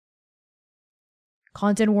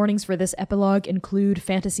Content warnings for this epilogue include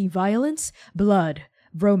fantasy violence, blood,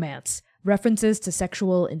 romance, references to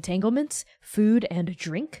sexual entanglements, food and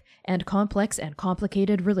drink, and complex and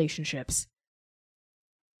complicated relationships.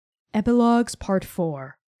 Epilogues Part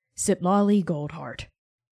 4. Citlalli Goldheart.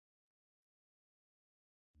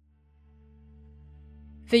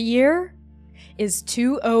 The year is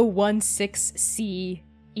 2016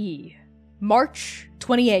 CE, March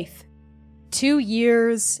 28th, 2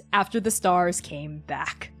 years after the stars came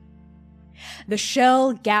back. The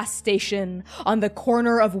Shell gas station on the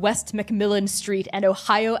corner of West McMillan Street and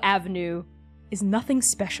Ohio Avenue is nothing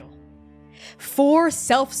special. 4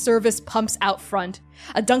 self-service pumps out front,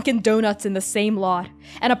 a Dunkin' Donuts in the same lot,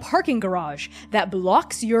 and a parking garage that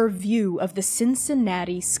blocks your view of the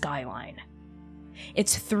Cincinnati skyline.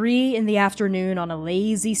 It's 3 in the afternoon on a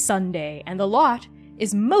lazy Sunday, and the lot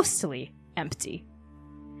is mostly empty.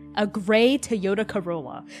 A gray Toyota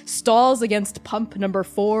Corolla stalls against pump number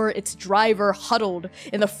 4, its driver huddled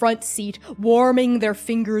in the front seat, warming their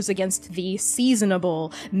fingers against the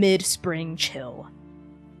seasonable mid-spring chill.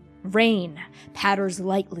 Rain patters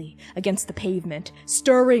lightly against the pavement,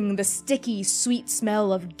 stirring the sticky, sweet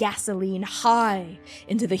smell of gasoline high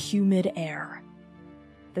into the humid air.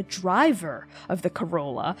 The driver of the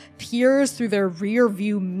Corolla peers through their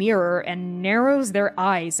rear-view mirror and narrows their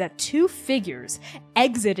eyes at 2 figures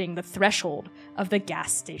exiting the threshold of the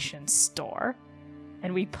gas station store.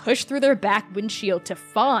 And we push through their back windshield to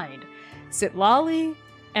find Citlalli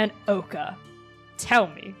and Oka. Tell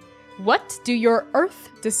me, what do your Earth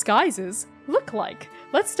disguises look like?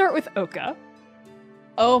 Let's start with Oka.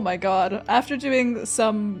 Oh my god. After doing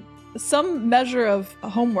some measure of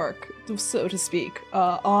homework, so to speak,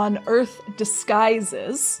 on Earth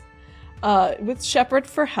disguises, with Shepard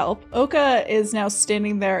for help, Oka is now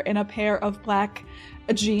standing there in a pair of black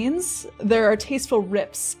jeans. There are tasteful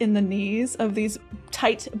rips in the knees of these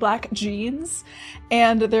tight black jeans,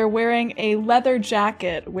 and they're wearing a leather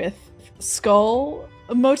jacket with skull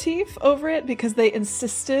motif over it because they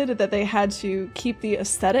insisted that they had to keep the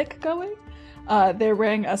aesthetic going. They're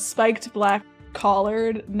wearing a spiked black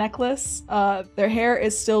collared necklace. Their hair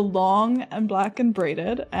is still long and black and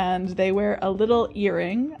braided, and they wear a little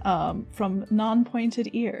earring from non-pointed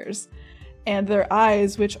ears. And their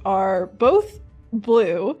eyes, which are both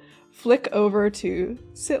blue, flick over to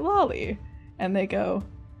Citlalli, and they go,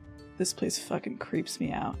 "This place fucking creeps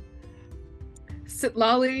me out."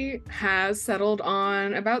 Citlalli has settled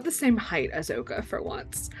on about the same height as Oka for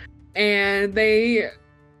once. And they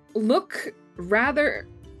look rather...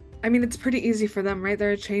 I mean, it's pretty easy for them, right?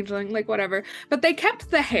 They're a changeling, like, whatever. But they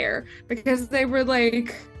kept the hair because they were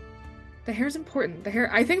like, the hair's important. The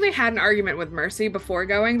hair... I think they had an argument with Mercy before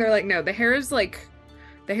going. They're like, no, the hair is like...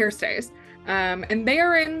 The hair stays. And they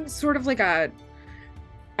are in sort of like a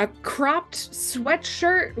cropped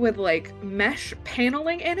sweatshirt with, like, mesh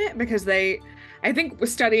paneling in it because they... I think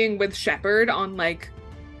was studying with Shepard on, like,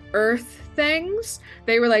 Earth things.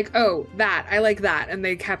 They were like, oh, that, I like that. And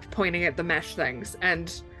they kept pointing at the mesh things.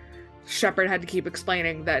 And Shepard had to keep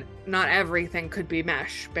explaining that not everything could be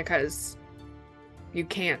mesh because you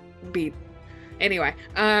can't be... Anyway,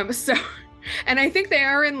 so... And I think they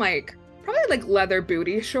are in, like, probably, like, leather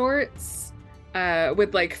booty shorts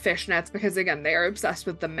with, like, fishnets because, again, they are obsessed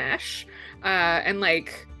with the mesh. And,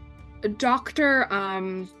 like... Dr.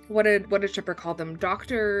 What did Shepard call them?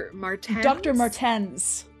 Dr. Martens? Dr.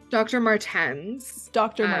 Martens. Dr. Martens.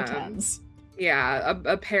 Dr. Martens. Yeah,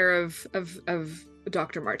 a pair of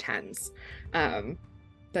Dr. Martens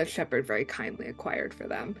that Shepard very kindly acquired for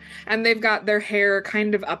them. And they've got their hair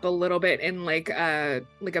kind of up a little bit in like a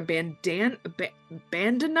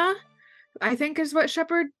bandana, I think is what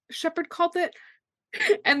Shepard called it.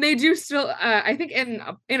 And they do still I think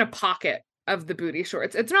in a pocket of the booty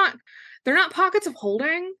shorts. They're not pockets of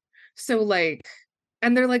holding. So like,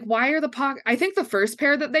 and they're like, why are the pockets? I think the first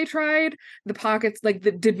pair that they tried, the pockets like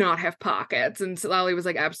that did not have pockets. And Citlalli was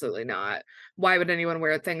like, absolutely not. Why would anyone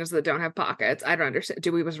wear things that don't have pockets? I don't understand.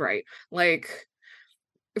 Dewey was right. Like,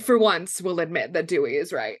 for once, we'll admit that Dewey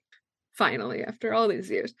is right. Finally, after all these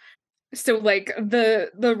years. So like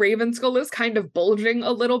the Raven skull is kind of bulging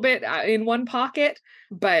a little bit in one pocket,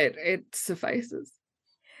 but it suffices.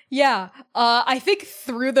 Yeah, I think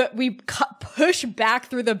we push back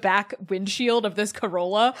through the back windshield of this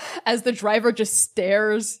Corolla as the driver just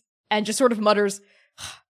stares and just sort of mutters,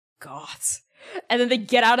 "Goths." And then they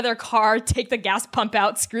get out of their car, take the gas pump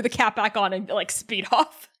out, screw the cap back on, and like speed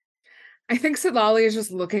off. I think Citlalli is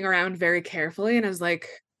just looking around very carefully and is like,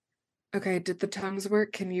 okay, did the tongues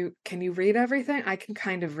work? Can you read everything? I can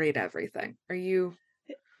kind of read everything. Are you?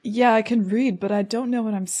 Yeah, I can read, but I don't know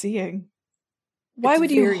what I'm seeing. Why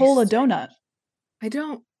would you hold a donut?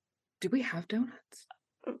 Do we have donuts?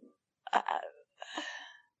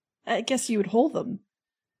 I guess you would hold them.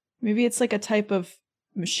 Maybe it's like a type of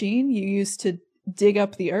machine you use to dig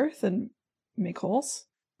up the earth and make holes.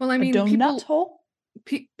 Well, I mean, a donut hole?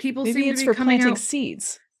 People Maybe seem it's to be for coming planting out.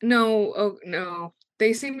 seeds. No.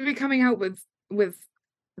 They seem to be coming out with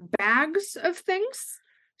bags of things.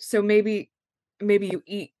 So maybe you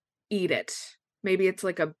eat it. Maybe it's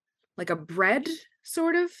like a bread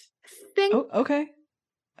sort of thing. Oh, okay.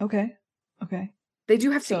 They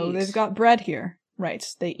do have to So eat. they've got bread here. Right.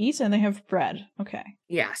 They eat and they have bread. Okay.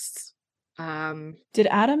 Yes. Did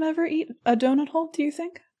Adam ever eat a donut hole, do you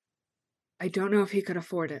think? I don't know if he could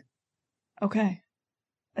afford it. Okay.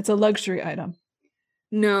 It's a luxury item.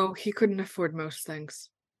 No, he couldn't afford most things.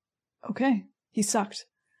 Okay. He sucked.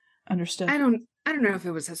 Understood. I don't know if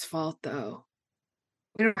it was his fault though.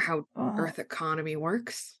 I don't know how Oh. Earth economy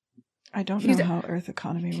works. I don't know how Earth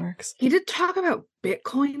economy works. He did talk about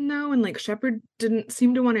Bitcoin though, and like Shepard didn't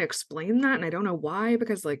seem to want to explain that, and I don't know why,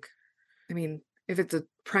 because like, I mean, if it's a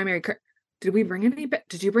primary did you bring any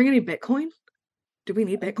Bitcoin? Do we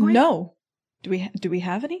need Bitcoin? No. Do we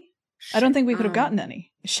have any? I don't think we could have gotten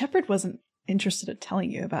any. Shepard wasn't interested in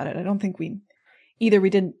telling you about it. I don't think we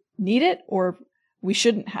didn't need it or we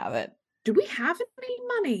shouldn't have it. Do we have any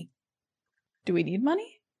money? Do we need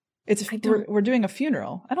money? We're doing a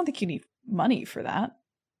funeral. I don't think you need money for that.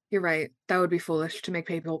 You're right. That would be foolish to make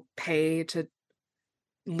people pay to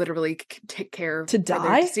literally take care of to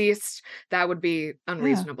die. Deceased. That would be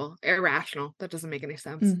unreasonable, irrational. That doesn't make any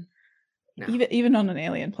sense. No. Even on an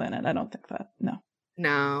alien planet, I don't think that.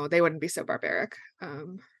 No, they wouldn't be so barbaric.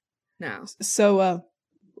 No. So,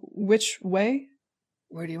 which way?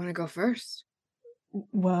 Where do you want to go first?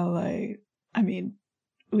 Well, I mean,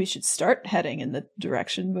 we should start heading in the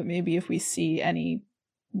direction, but maybe if we see any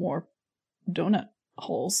more donut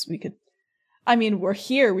holes, we could. I mean, we're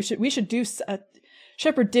here. We should do.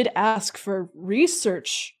 Shepard did ask for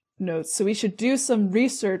research notes, so we should do some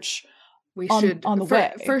research. We should on the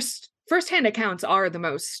way. First-hand accounts are the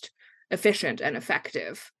most efficient and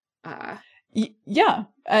effective. Yeah,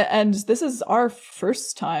 and this is our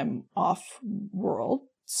first time off world,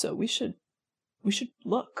 so we should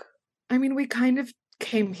look. I mean, we kind of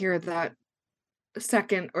came here that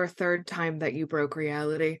second or third time that you broke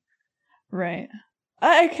reality. Right.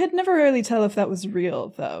 I could never really tell if that was real,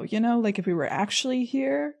 though. You know, like if we were actually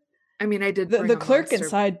here. I mean, I did. The clerk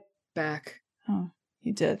inside back. Oh,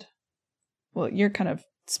 you did. Well, you're kind of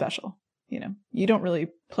special. You know, you don't really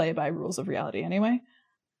play by rules of reality anyway.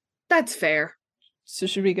 That's fair. So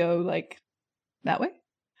should we go like that way?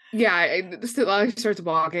 Yeah, Citlalli starts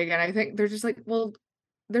walking, and I think they're just like, well,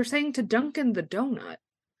 they're saying to dunk in the donut.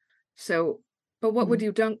 So, but what would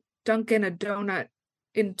you dunk in a donut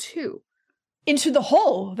into? Into the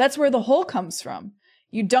hole. That's where the hole comes from.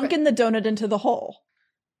 You dunk in the donut into the hole.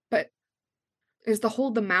 But is the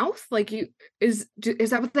hole the mouth? Like is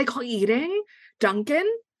that what they call eating? Dunkin'?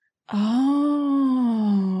 Oh.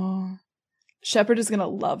 Shepard is gonna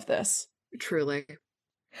love this. Truly.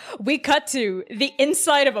 We cut to the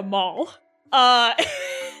inside of a mall.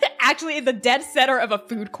 Actually in the dead center of a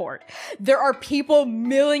food court. There are people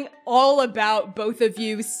milling all about both of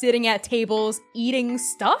you, sitting at tables, eating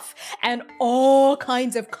stuff, and all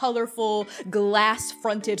kinds of colorful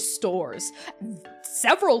glass-fronted stores.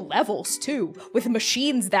 Several levels, too, with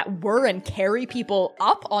machines that whir and carry people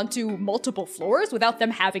up onto multiple floors without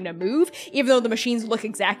them having to move, even though the machines look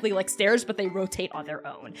exactly like stairs, but they rotate on their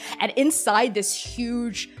own. And inside this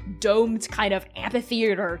huge, domed kind of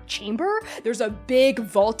amphitheater chamber, there's a big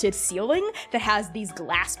vaulted ceiling that has these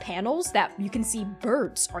glass panels that you can see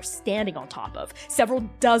birds are standing on top of, several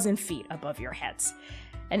dozen feet above your heads.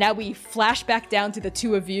 And now we flash back down to the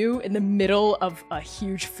two of you in the middle of a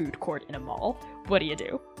huge food court in a mall. What do you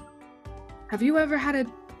do? Have you ever had a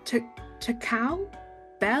cacao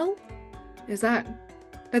bell?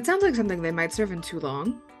 That sounds like something they might serve in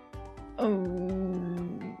Toulon.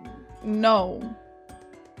 Oh, no.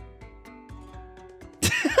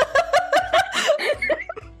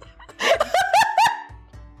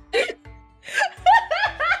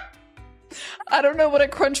 I don't know what a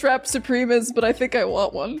Crunchwrap Supreme is, but I think I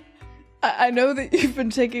want one. I know that you've been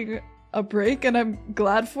taking a break, and I'm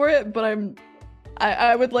glad for it, but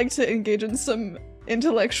I would like to engage in some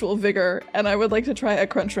intellectual vigor, and I would like to try a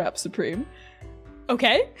Crunchwrap Supreme.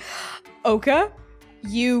 Okay. Oka,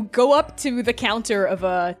 you go up to the counter of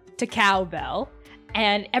a cacao bell,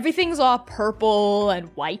 And everything's all purple and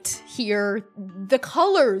white here. The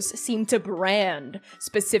colors seem to brand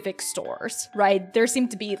specific stores, right? There seem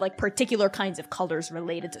to be like particular kinds of colors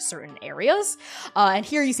related to certain areas. And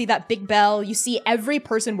here you see that big bell. You see every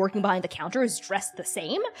person working behind the counter is dressed the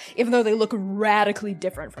same, even though they look radically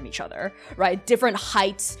different from each other, right? Different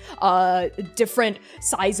heights, different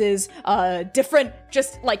sizes, different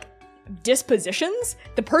just like dispositions.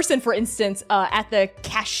 The person, for instance, at the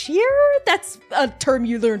cashier, that's a term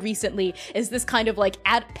you learned recently, is this kind of like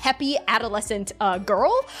peppy adolescent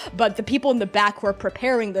girl, but the people in the back who are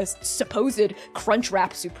preparing the supposed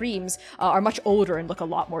Crunchwrap Supremes are much older and look a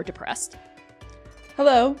lot more depressed.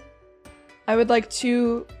 Hello. I would like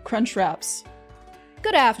 2 Crunchwraps.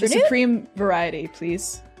 Good The afternoon. Supreme variety,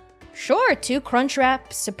 please. Sure, 2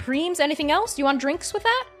 Crunchwrap Supremes. Anything else? Do you want drinks with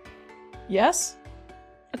that? Yes?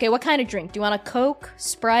 Okay, what kind of drink? Do you want a Coke,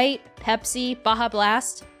 Sprite, Pepsi, Baja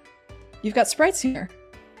Blast? You've got Sprites here.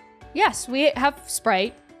 Yes, we have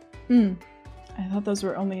Sprite. I thought those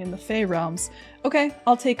were only in the Fey realms. Okay,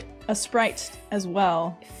 I'll take a Sprite as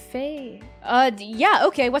well. Faye. Yeah,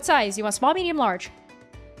 okay, what size? You want small, medium, large?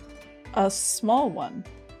 A small one.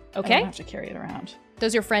 I Okay. don't have to carry it around.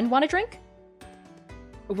 Does your friend want a drink?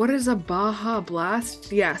 What is a Baja Blast?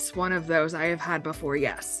 Yes, one of those I have had before,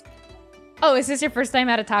 yes. Oh, is this your first time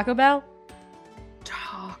at a Taco Bell?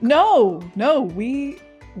 No, we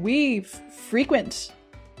frequent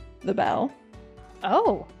the Bell.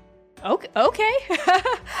 Oh. Okay.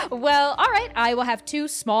 Well, all right. I will have 2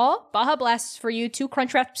 small Baja Blasts for you, 2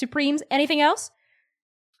 Crunchwrap Supremes. Anything else?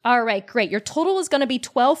 All right, great. Your total is going to be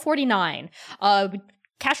 $12.49.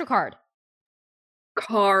 Cash or card?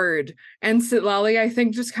 Card. And Citlalli, I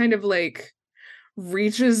think, just kind of like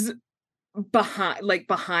reaches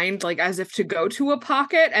behind like as if to go to a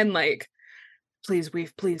pocket and like please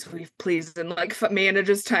weave, and like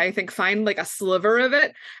manages to, I think, find like a sliver of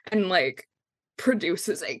it and like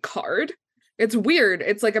produces a card. It's weird.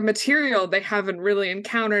 It's like a material they haven't really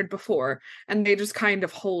encountered before, and they just kind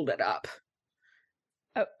of hold it up.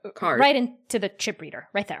 Card. Right into the chip reader,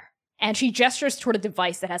 right there. And she gestures toward a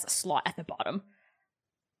device that has a slot at the bottom.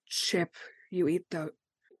 Chip, you eat the...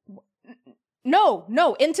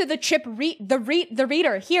 No, into the chip the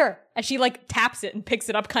reader, here. And she like taps it and picks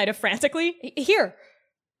it up kind of frantically. Here.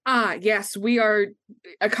 Ah, yes, we are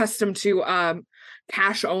accustomed to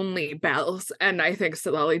cash only bells, and I think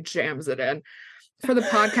Citlalli jams it in. For the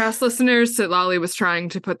podcast listeners, Citlalli was trying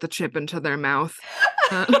to put the chip into their mouth.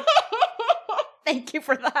 Thank you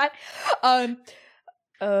for that.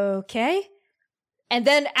 Okay. And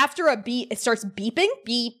then after a beat, it starts beeping.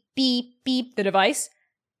 Beep, beep, beep, the device.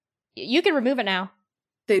 You can remove it now.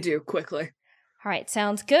 They do, quickly. All right,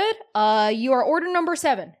 sounds good. You are order number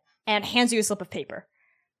 7, and hands you a slip of paper.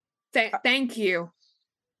 Thank you.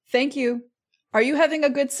 Thank you. Are you having a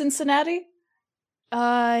good Cincinnati?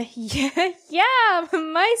 Yeah,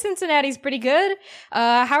 my Cincinnati's pretty good.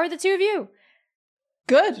 How are the 2 of you?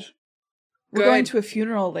 Good. We're Good. going to a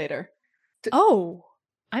funeral later. Oh,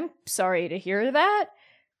 I'm sorry to hear that.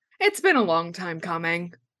 It's been a long time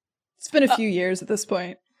coming. It's been a few years at this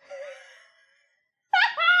point.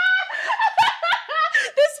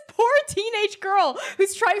 This poor teenage girl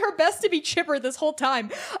who's trying her best to be chipper this whole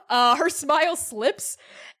time. Her smile slips,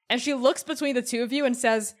 and she looks between the 2 of you and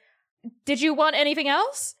says, "Did you want anything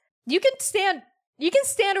else? You can stand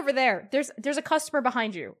over there. There's a customer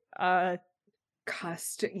behind you."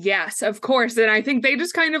 Yes, of course. And I think they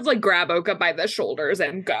just kind of like grab Oka by the shoulders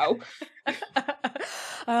and go.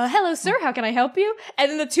 Hello, sir. How can I help you?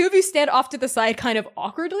 And then the 2 of you stand off to the side kind of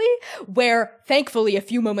awkwardly, where thankfully a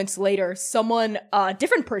few moments later, someone,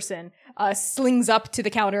 different person, slings up to the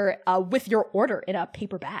counter with your order in a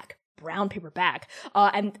paper bag, brown paper bag,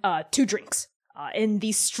 and 2 drinks in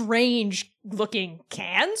these strange looking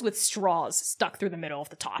cans with straws stuck through the middle of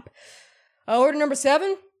the top. Order number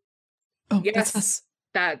 7? Oh, Yes. that's us.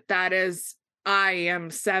 That is, I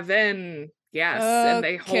am 7. Yes. And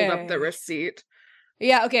they hold up the Okay. receipt.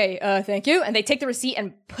 Yeah, okay, thank you. And they take the receipt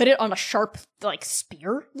and put it on a sharp, like,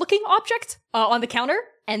 spear-looking object on the counter,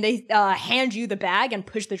 and they hand you the bag and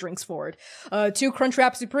push the drinks forward. 2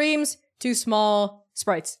 Crunchwrap Supremes, 2 small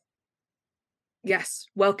Sprites. Yes,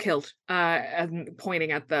 well killed. And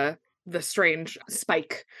pointing at the strange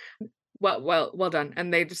spike. Well done.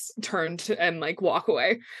 And they just turn to and like walk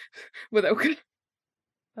away with Oka.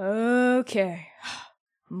 Okay.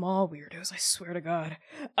 I'm all weirdos, I swear to God.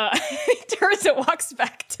 He turns and walks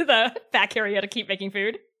back to the back area to keep making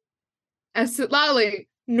food. As Citlalli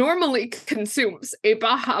normally consumes a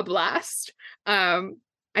Baja Blast, I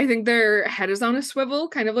think their head is on a swivel,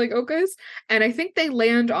 kind of like Oka's, and I think they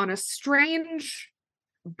land on a strange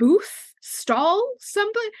booth stall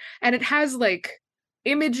something, and it has like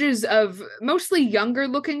images of mostly younger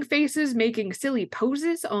looking faces making silly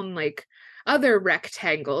poses on like other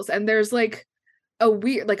rectangles, and there's like a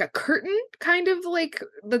weird, like a curtain kind of like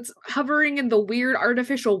that's hovering in the weird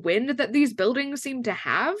artificial wind that these buildings seem to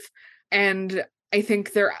have. And I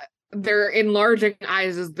think they're enlarging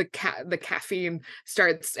eyes as the caffeine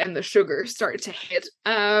starts and the sugar start to hit.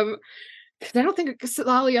 I don't think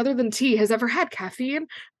Citlalli, other than tea, has ever had caffeine.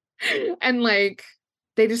 And like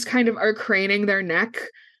they just kind of are craning their neck,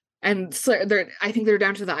 and I think they're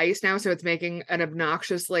down to the ice now, so it's making an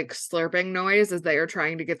obnoxious like slurping noise as they are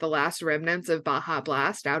trying to get the last remnants of Baja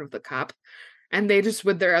Blast out of the cup. And they just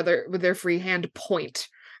with their free hand point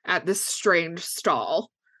at this strange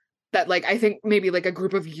stall that like I think maybe like a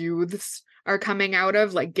group of youths are coming out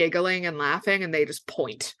of, like giggling and laughing, and they just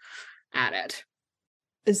point at it.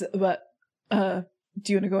 Do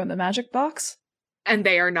you want to go in the magic box? And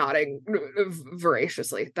they are nodding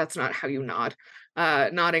voraciously. That's not how you nod.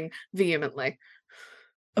 Nodding vehemently.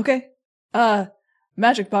 Okay.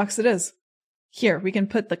 Magic box it is. Here, we can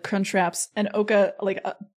put the crunch wraps, and Oka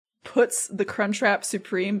puts the crunch wrap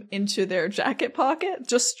supreme into their jacket pocket,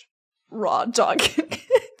 just raw dogging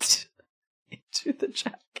it into the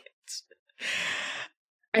jacket.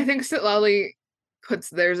 I think Citlalli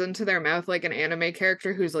puts theirs into their mouth like an anime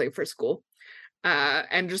character who's late for school.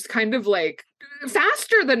 And just kind of like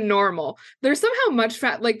faster than normal. They're somehow much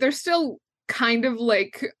like they're still kind of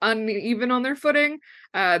like uneven on their footing.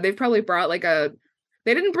 They've probably brought they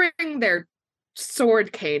didn't bring their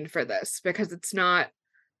sword cane for this because it's not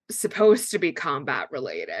supposed to be combat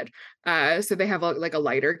related. So they have like a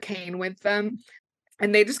lighter cane with them.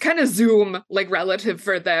 And they just kind of zoom like relative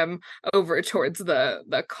for them over towards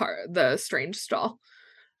the strange stall.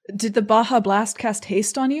 Did the Baja Blast cast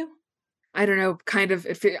haste on you? I don't know, kind of.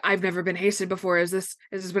 I've never been hasted before. Is this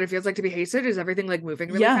what it feels like to be hasted? Is everything like moving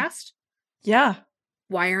really fast? Yeah.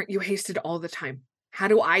 Why aren't you hasted all the time? How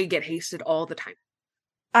do I get hasted all the time?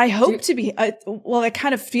 I hope to be. I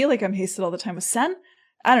kind of feel like I'm hasted all the time with Sen.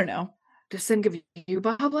 I don't know. Does Sen give you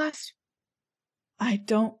Baja Blast? I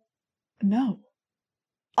don't know.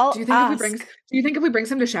 Do you think if we bring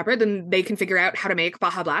some to Shepard, then they can figure out how to make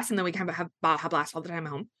Baja Blast, and then we can have Baja Blast all the time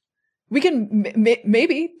at home? We can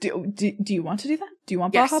maybe. Do you want to do that? Do you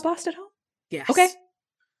want Baja Blast at home? Yes.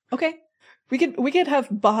 Okay. We could have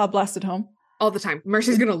Baja Blast at home all the time.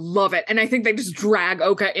 Mercy's gonna love it, and I think they just drag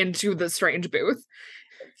Oka into the strange booth,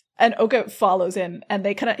 and Oka follows in, and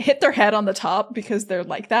they kind of hit their head on the top because they're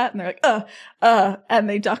like that, and they're like and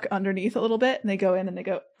they duck underneath a little bit, and they go in and they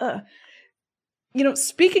go You know,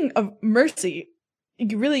 speaking of Mercy,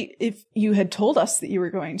 if you had told us that you were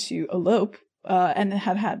going to elope. And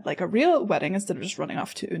had like a real wedding instead of just running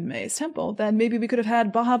off to Unmei's temple, then maybe we could have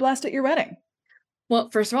had Baja Blast at your wedding.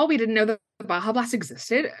 Well, first of all, we didn't know that Baja Blast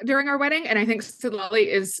existed during our wedding, and I think Citlalli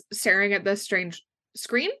is staring at this strange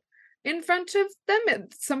screen in front of them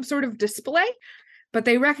at some sort of display, but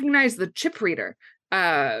they recognize the chip reader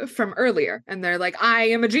from earlier, and they're like, I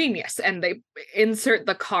am a genius, and they insert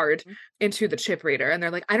the card into the chip reader, and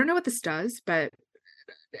they're like, I don't know what this does, but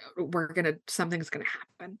something's gonna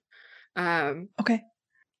happen. Okay.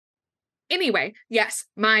 Anyway, yes,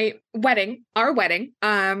 our wedding.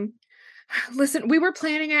 Listen, we were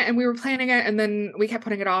planning it, and then we kept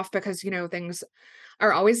putting it off because, things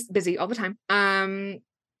are always busy all the time.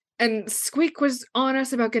 And Squeak was on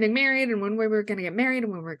us about getting married and when we were going to get married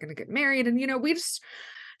and when we were going to get married. And, we just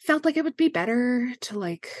felt like it would be better to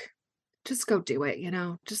like, just go do it,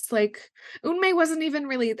 just like Unmei wasn't even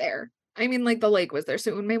really there. I mean, like the lake was there.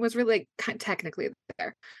 So Unmei was really technically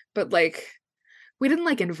there, but like, we didn't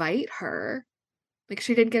like invite her. Like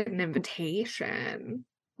she didn't get an invitation.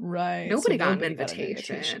 Right. Nobody got an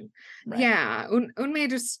invitation. Right. Yeah. Unmei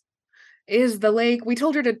just is the lake. We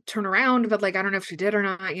told her to turn around, but like, I don't know if she did or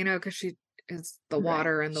not, because she is the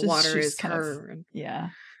water and the water is her. Yeah.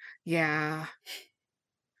 Yeah.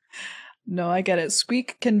 No, I get it.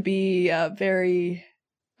 Squeak can be very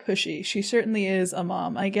pushy. She certainly is a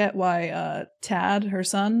mom. I get why Tad, her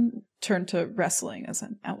son, turned to wrestling as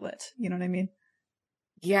an outlet. You know what I mean?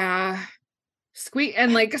 Yeah. Squeak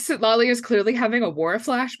and like Citlalli is clearly having a war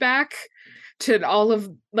flashback to all of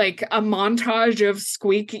like a montage of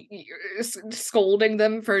Squeak scolding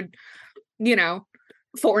them for,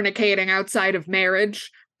 fornicating outside of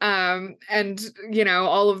marriage. And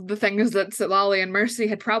all of the things that Citlalli and Mercy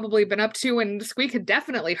had probably been up to, and Squeak had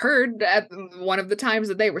definitely heard at one of the times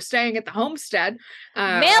that they were staying at the homestead.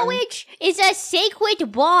 Marriage is a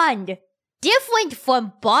sacred bond, different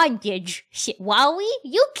from bondage. Citlalli,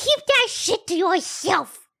 you keep that shit to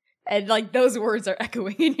yourself. And like those words are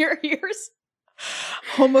echoing in your ears.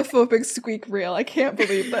 Homophobic squeak reel. I can't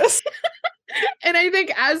believe this. And I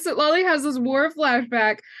think as Citlalli has this war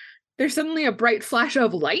flashback, there's suddenly a bright flash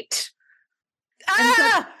of light.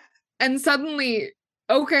 And suddenly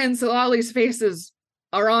Oka and Citlalli's faces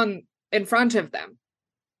are in front of them.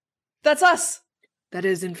 That's us. That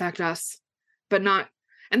is in fact us. But not,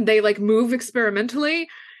 and they like move experimentally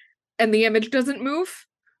and the image doesn't move.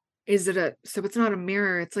 So it's not a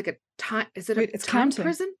mirror, it's like a time, is it Wait, it's time counting.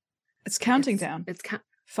 prison? It's counting down. It's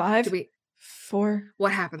 5, 4.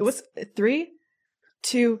 What happens? What's 3,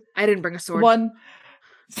 2. I didn't bring a sword. 1.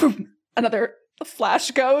 Another flash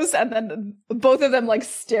goes, and then both of them like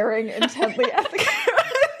staring intently at the camera.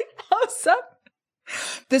 Close up.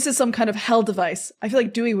 This is some kind of hell device. I feel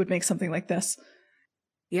like Dewey would make something like this.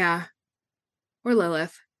 Yeah. Or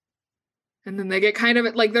Lilith. And then they get kind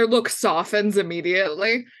of like their look softens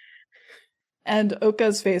immediately. And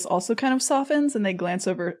Oka's face also kind of softens, and they glance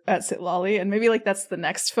over at Citlalli, and maybe like that's the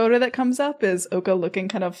next photo that comes up is Oka looking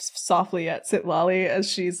kind of softly at Citlalli as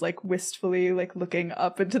she's like wistfully like looking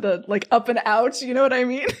up into the like up and out. You know what I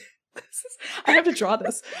mean? I have to draw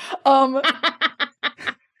this.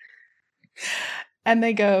 And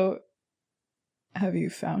they go, "Have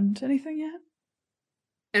you found anything yet?"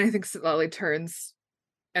 And I think Citlalli turns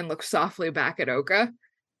and looks softly back at Oka.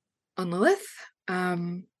 On Lilith?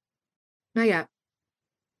 Not yet.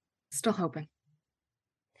 Still hoping.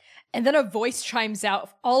 And then a voice chimes out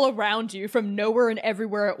all around you from nowhere and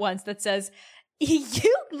everywhere at once that says,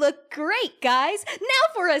 "You look great, guys.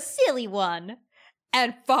 Now for a silly one."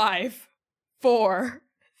 And 5, 4,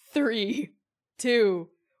 3, 2,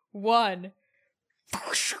 1.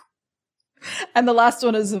 And the last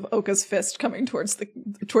one is of Oka's fist coming towards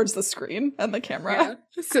the screen and the camera.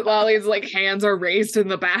 Yeah. Citlalli's like hands are raised in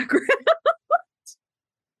the background.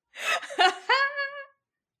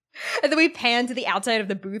 And then we pan to the outside of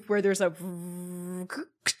the booth where there's a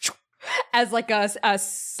as like a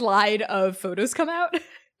slide of photos come out.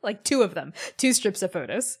 Like 2 of them. 2 strips of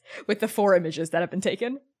photos with the 4 images that have been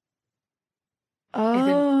taken.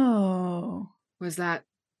 Oh. Was that?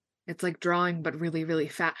 It's like drawing, but really, really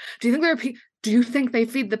fast. Do you think they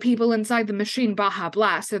feed the people inside the machine Baja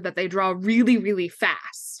Blast so that they draw really, really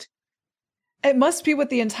fast? It must be what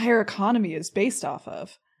the entire economy is based off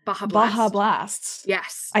of. Baja Blast? Baja Blasts.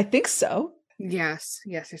 Yes. I think so. Yes.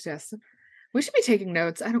 We should be taking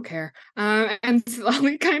notes. I don't care. And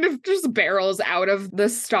Citlalli kind of just barrels out of the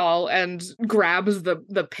stall and grabs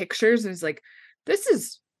the pictures and is like, "This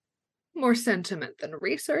is more sentiment than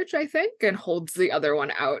research, I think," and holds the other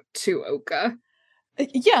one out to Oka.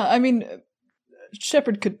 Yeah, I mean,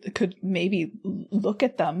 Shepard could maybe look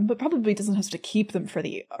at them, but probably doesn't have to keep them for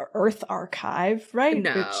the Earth Archive, right?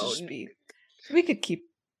 No. We could keep...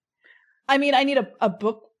 I mean, I need a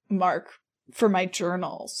bookmark for my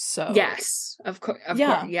journal, so... Yes, of course,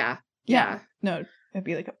 yeah. No, it'd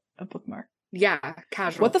be like a bookmark. Yeah,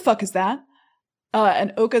 casual. What the fuck is that?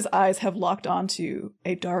 And Oka's eyes have locked onto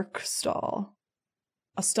a dark stall.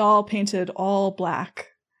 A stall painted all black.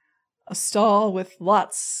 A stall with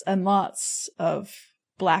lots and lots of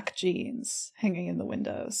black jeans hanging in the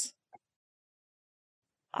windows.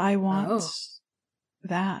 I want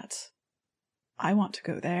that. I want to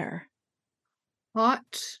go there.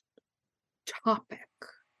 Hot topic.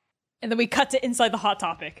 And then we cut to inside the Hot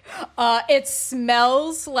Topic. It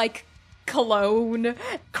smells like cologne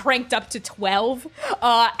cranked up to 12,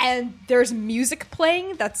 and there's music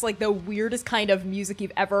playing that's like the weirdest kind of music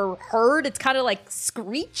you've ever heard. It's kind of like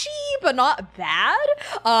screechy but not bad,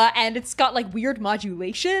 and it's got like weird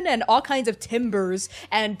modulation and all kinds of timbres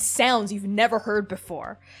and sounds you've never heard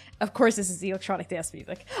before. Of course, this is the electronic dance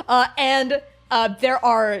music, and there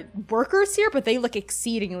are workers here, but they look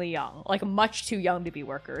exceedingly young, like much too young to be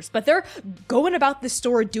workers. But they're going about the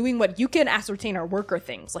store doing what you can ascertain are worker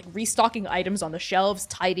things, like restocking items on the shelves,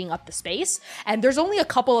 tidying up the space. And there's only a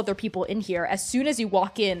couple other people in here. As soon as you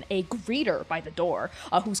walk in, a greeter by the door,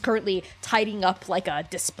 who's currently tidying up like a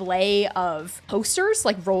display of posters,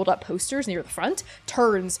 like rolled up posters near the front,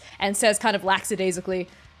 turns and says kind of lackadaisically,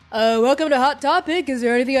 "Welcome to Hot Topic. Is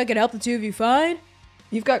there anything I can help the 2 of you find?"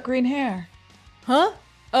 You've got green hair. Huh?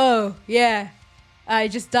 Oh, yeah. I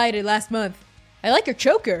just dyed it last month. I like your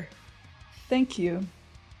choker. Thank you.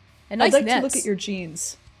 And nice I'd like nets. to look at your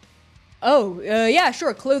jeans. Oh, yeah,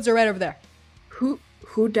 sure. Clothes are right over there. Who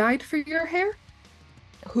died for your hair?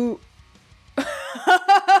 Who?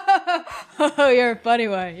 Oh, you're a funny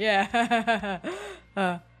one. Yeah.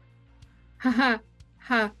 Ha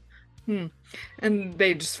ha. And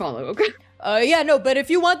they just follow, okay? Yeah, no, but if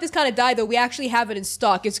you want this kind of dye, though, we actually have it in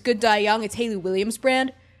stock. It's Good Dye Young. It's Haley Williams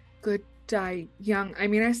brand. Good Dye Young. I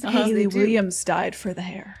mean, I suppose Haley they do. Williams died for the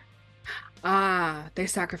hair. Ah, they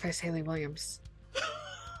sacrificed Haley Williams.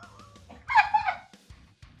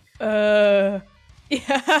 Yeah.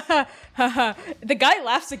 The guy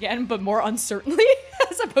laughs again, but more uncertainly,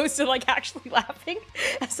 as opposed to like actually laughing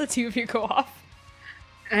as the two of you go off.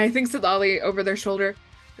 And I think Citlalli over their shoulder,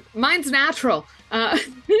 mine's natural.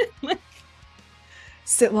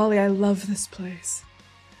 Citlalli, I love this place.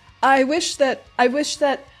 I wish that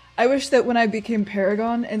when I became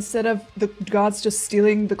Paragon, instead of the gods just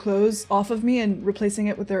stealing the clothes off of me and replacing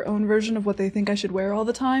it with their own version of what they think I should wear all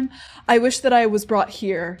the time, I wish that I was brought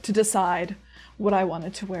here to decide what I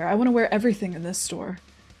wanted to wear. I want to wear everything in this store.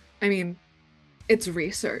 I mean, it's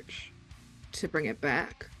research to bring it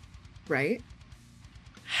back, right?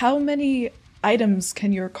 How many items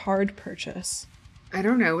can your card purchase? I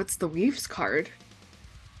don't know. It's the Weave's card.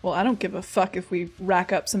 Well, I don't give a fuck if we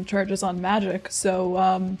rack up some charges on magic,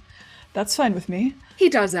 so, that's fine with me. He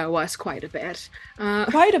does owe us quite a bit.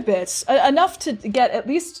 Quite a bit. Enough to get at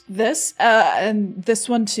least this, and this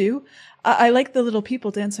one too. I like the little people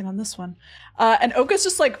dancing on this one. And Oka's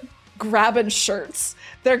just like grabbing shirts.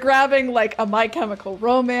 They're grabbing like a My Chemical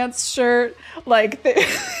Romance shirt. Like, they're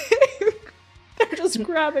just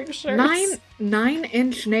grabbing shirts.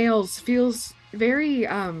 9-inch nails feels very,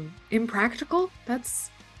 impractical. It's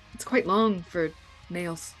quite long for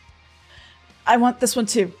nails. I want this one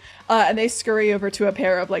too. And they scurry over to a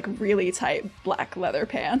pair of like really tight black leather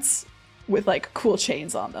pants with like cool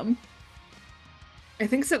chains on them. I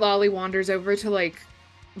think Citlalli wanders over to like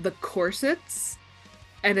the corsets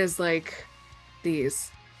and is like,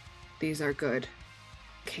 these are good.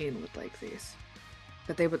 Kane would like these.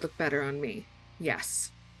 But they would look better on me.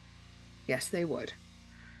 Yes, they would.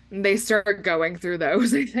 And they start going through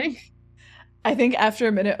those, I think. I think after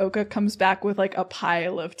a minute, Oka comes back with like a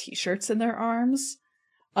pile of t-shirts in their arms.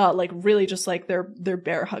 Like really just like they're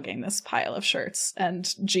bear hugging this pile of shirts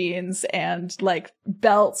and jeans and like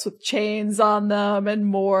belts with chains on them and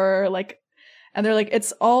more like, and they're like,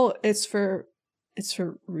 it's for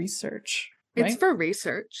research. Right? It's for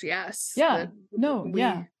research, yes. Yeah.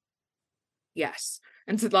 Yeah. Yes.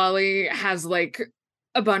 And Citlalli has like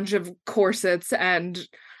a bunch of corsets and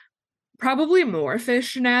probably more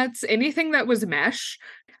fishnets, anything that was mesh.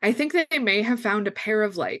 I think that they may have found a pair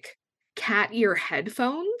of like cat ear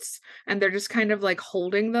headphones and they're just kind of like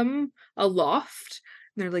holding them aloft.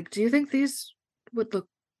 And they're like, do you think these would look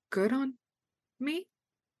good on me?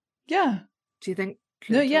 Yeah. Do you think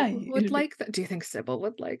would like that? Do you think Sybil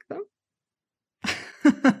would like them?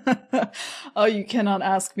 Oh, you cannot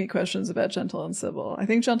ask me questions about Gentle and Sybil. I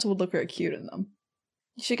think Gentle would look very cute in them.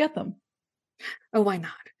 You should get them. Oh, why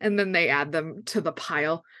not? And then they add them to the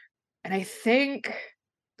pile. And I think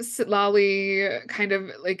Citlalli kind of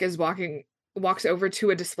like walks over to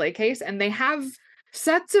a display case and they have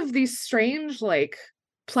sets of these strange like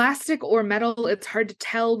plastic or metal, it's hard to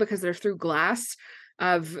tell because they're through glass,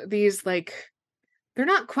 of these like, they're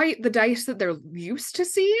not quite the dice that they're used to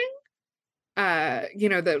seeing.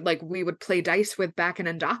 That like we would play dice with back in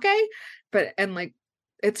Ndake, and like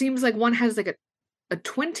it seems like one has like a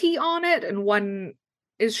 20 on it and one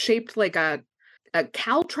is shaped like a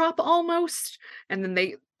caltrop almost, and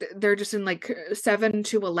then they're just in like 7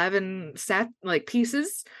 to 11 set like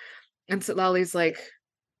pieces. And Citlalli's like,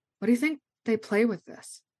 what do you think they play with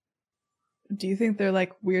this? Do you think they're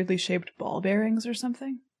like weirdly shaped ball bearings or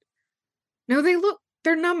something? No,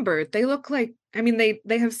 they're numbered. They look like, I mean,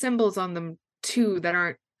 they have symbols on them too that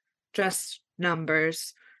aren't just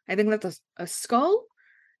numbers. I think that's a skull.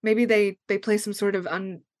 Maybe they play some sort of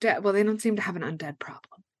undead. Well, they don't seem to have an undead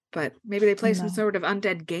problem, but maybe they play some sort of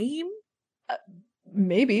undead game.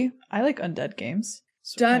 Maybe. I like undead games.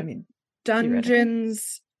 So,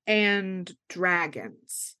 Dungeons and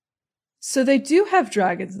Dragons. So they do have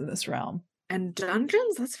dragons in this realm. And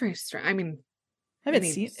dungeons? That's very strange. I mean, haven't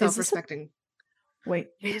seen self-respecting. Wait.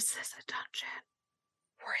 Is this a dungeon?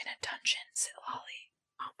 We're in a dungeon, Citlalli.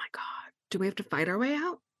 Oh my god. Do we have to fight our way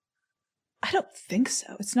out? I don't think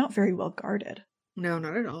so. It's not very well guarded. No,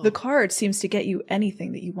 not at all. The card seems to get you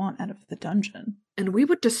anything that you want out of the dungeon. And we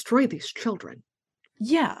would destroy these children.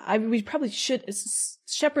 Yeah, we probably should.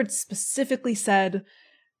 Shepard specifically said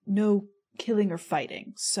no killing or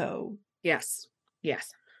fighting, so... Yes.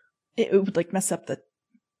 It would, like, mess up the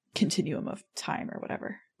continuum of time or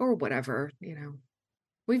whatever. Or whatever,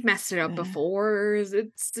 We've messed it up before.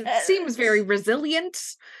 It seems very resilient.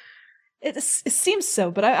 It seems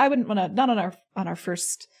so, but I wouldn't want to, not on our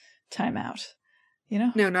first time out,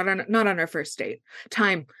 No, not on our first date.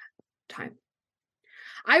 Time.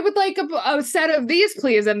 I would like a set of these,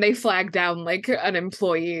 please. And they flag down like an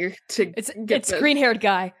employee to It's green-haired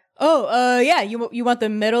guy. Oh, yeah, you want the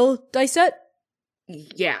middle dice set?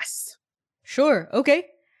 Yes. Sure, okay.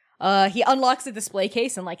 He unlocks the display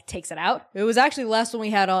case and, like, takes it out. It was actually the last one we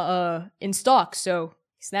had, in stock, so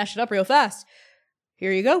he snatched it up real fast.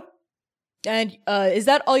 Here you go. And, is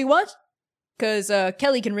that all you want? Cause,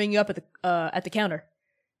 Kelly can ring you up at the counter.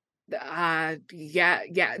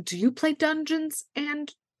 Yeah. Do you play Dungeons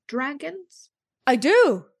and Dragons? I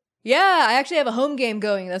do! Yeah, I actually have a home game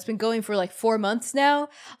going that's been going for, like, 4 months now.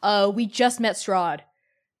 We just met Strahd.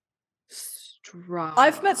 Strahd.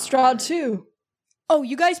 I've met Strahd too. Oh,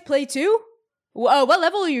 you guys play too? What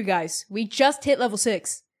level are you guys? We just hit level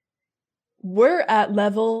 6. We're at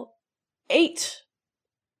level 8.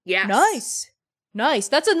 Yes. Nice.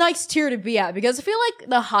 That's a nice tier to be at, because I feel like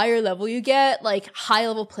the higher level you get, like, high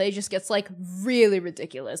level play just gets, like, really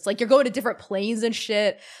ridiculous. Like, you're going to different planes and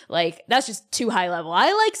shit. Like, that's just too high level.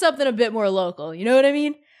 I like something a bit more local. You know what I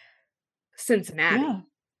mean? Cincinnati. Yeah.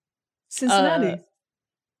 Cincinnati.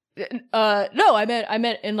 No, I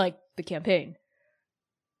meant in, like, the campaign.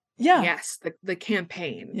 Yeah. Yes, the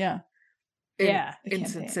campaign. Yeah. In campaign.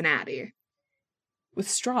 Cincinnati. With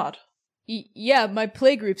Strahd. Yeah, my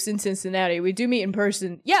play group's in Cincinnati. We do meet in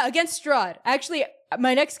person. Yeah, against Strahd. Actually,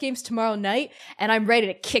 my next game's tomorrow night, and I'm ready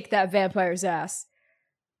to kick that vampire's ass.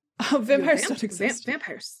 Oh, vampires don't exist.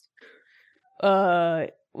 Vampires.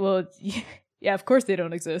 Well, yeah, of course they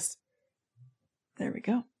don't exist. There we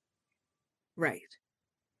go. Right.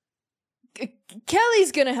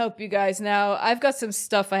 Kelly's gonna help you guys now. I've got some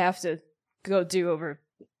stuff I have to go do over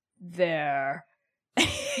there.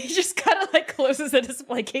 He just kind of, like, closes the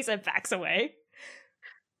display case and backs away.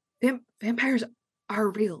 Vampires are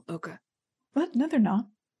real, Oka. What? No, they're not.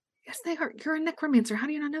 Yes, they are. You're a necromancer. How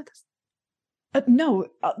do you not know this? No,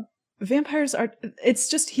 vampires are. It's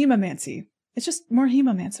just hemomancy. It's just more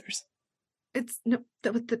hemomancers. It's no.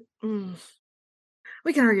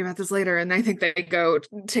 We can argue about this later, and I think they go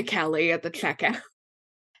to Kelly at the checkout.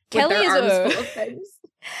 Kelly with their arms full of things.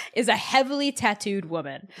 Is a heavily tattooed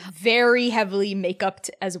woman, very heavily makeup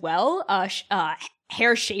as well.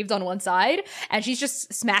 Hair shaved on one side, and she's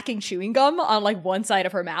just smacking chewing gum on, like, one side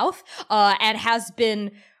of her mouth. And has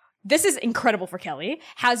been. This is incredible for Kelly.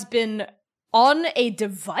 Has been on a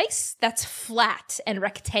device that's flat and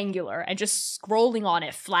rectangular and just scrolling on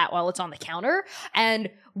it flat while it's on the counter. And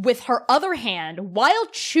with her other hand, while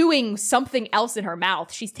chewing something else in her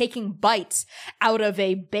mouth, she's taking bites out of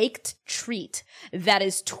a baked treat that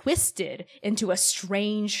is twisted into a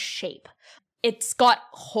strange shape. It's got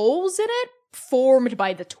holes in it formed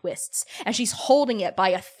by the twists, and she's holding it by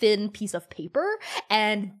a thin piece of paper,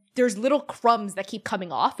 and there's little crumbs that keep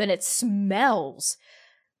coming off, and it smells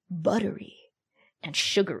buttery and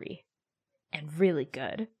sugary and really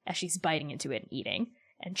good as she's biting into it and eating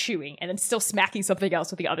and chewing and then still smacking something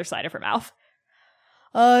else with the other side of her mouth.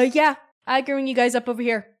 Yeah, I can ring you guys up over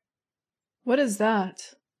here. What is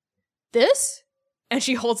that? This? And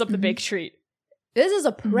she holds up the big treat. This is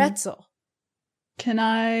a pretzel. Can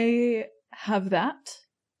I have that?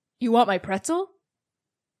 You want my pretzel?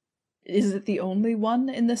 Is it the only one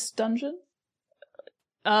in this dungeon?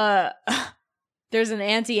 There's an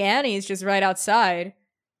Auntie Annie's just right outside.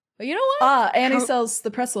 But you know what? Annie sells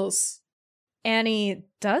the pretzels. Annie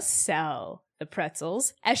does sell the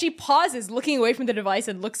pretzels. As she pauses, looking away from the device,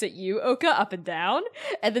 and looks at you, Oka, up and down,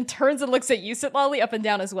 and then turns and looks at you, Citlalli, up and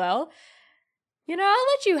down as well. You know, I'll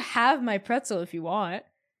let you have my pretzel if you want.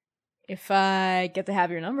 If I get to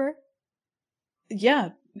have your number. Yeah,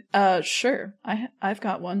 sure. I've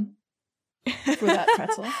got one for that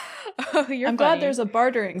pretzel. Oh, you're I'm funny. glad there's a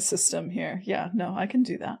bartering system here. Yeah, no, I can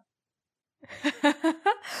do that.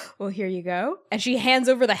 Well, here you go. And she hands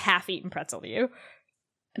over the half-eaten pretzel to you.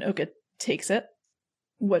 And Oka takes it.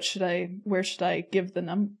 Where should I give the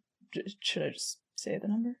number? Should I just say the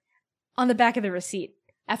number? On the back of the receipt.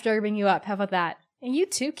 After I ring you up, how about that? And you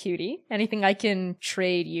too, cutie. Anything I can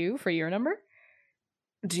trade you for your number?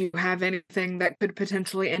 Do you have anything that could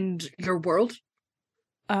potentially end your world?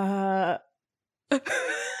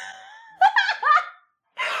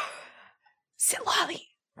 Citlalli,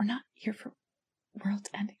 we're not here for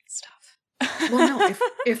world-ending stuff. Well, no,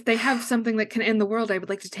 if they have something that can end the world, I would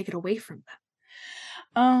like to take it away from them.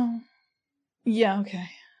 Oh, yeah, okay.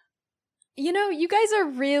 You know, you guys are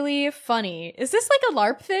really funny. Is this like a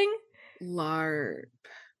LARP thing? LARP.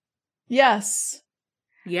 Yes.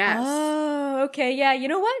 Yes. Oh, okay. Yeah, you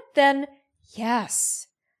know what? Then, yes,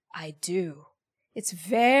 I do. It's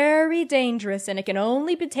very dangerous, and it can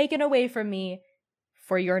only be taken away from me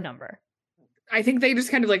for your number. I think they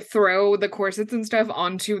just kind of like throw the corsets and stuff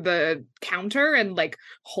onto the counter and like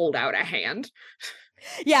hold out a hand.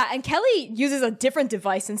 Yeah, and Kelly uses a different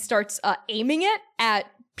device and starts aiming it at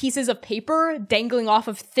pieces of paper dangling off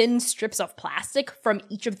of thin strips of plastic from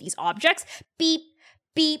each of these objects. Beep,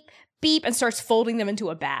 beep, beep, and starts folding them into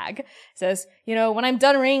a bag. Says, when I'm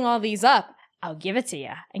done ringing all these up, I'll give it to you,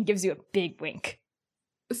 and gives you a big wink.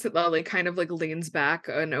 Citlalli kind of leans back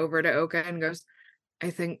and over to Oka and goes, I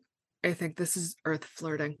think this is Earth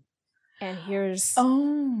flirting. And here's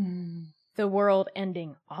the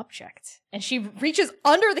world-ending object. And she reaches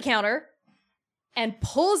under the counter and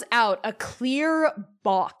pulls out a clear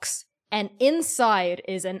box. And inside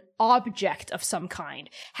is an object of some kind.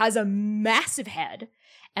 Has a massive head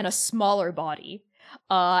and a smaller body.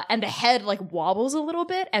 And the head wobbles a little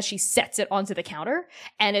bit as she sets it onto the counter.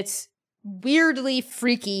 And it's weirdly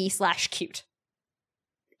freaky / cute.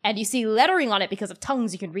 And you see lettering on it because of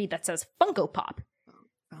tongues you can read that says Funko Pop.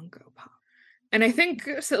 Funko Pop. And I think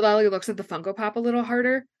Citlalli looks at the Funko Pop a little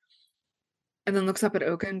harder and then looks up at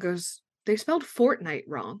Oka and goes, they spelled Fortnite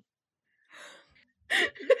wrong.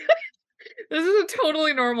 This is a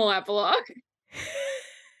totally normal epilogue.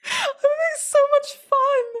 That makes so much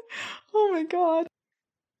fun. Oh my god.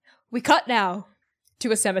 We cut now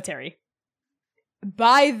to a cemetery.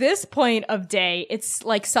 By this point of day, it's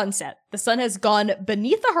like sunset. The sun has gone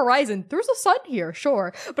beneath the horizon. There's a sun here,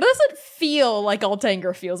 sure, but it doesn't feel like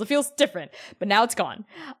Altanger feels. It feels different, but now it's gone.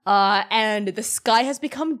 And the sky has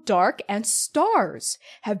become dark, and stars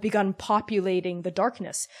have begun populating the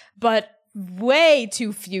darkness. But way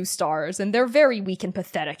too few stars, and they're very weak and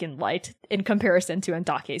pathetic in light in comparison to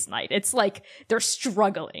Andake's night. It's like they're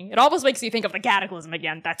struggling. It almost makes you think of the Cataclysm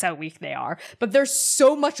again. That's how weak they are. But there's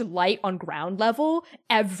so much light on ground level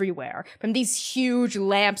everywhere, from these huge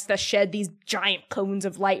lamps that shed these giant cones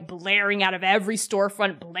of light blaring out of every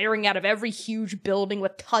storefront, blaring out of every huge building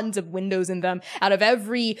with tons of windows in them, out of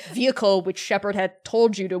every vehicle which Shepard had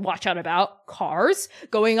told you to watch out about, cars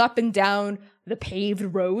going up and down the paved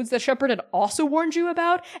roads that Shepard had also warned you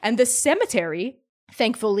about, and the cemetery,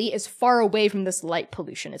 thankfully, is far away from this light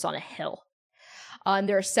pollution. It's on a hill. And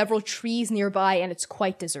there are several trees nearby, and it's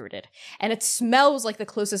quite deserted. And it smells like the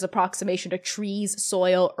closest approximation to trees,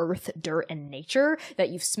 soil, earth, dirt, and nature that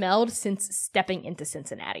you've smelled since stepping into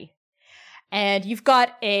Cincinnati. And you've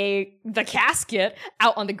got the casket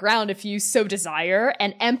out on the ground if you so desire,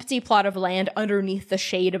 an empty plot of land underneath the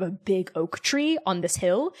shade of a big oak tree on this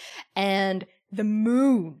hill, and the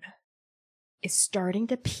moon is starting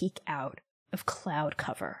to peek out of cloud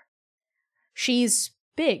cover. She's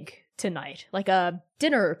big tonight, like a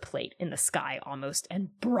dinner plate in the sky almost, and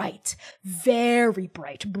bright, very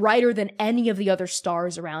bright, brighter than any of the other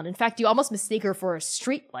stars around. In fact, you almost mistake her for a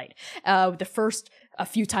streetlight the first a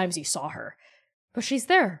few times you saw her. But she's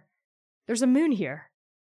there. There's a moon here.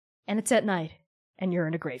 And it's at night. And you're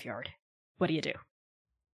in a graveyard. What do you do?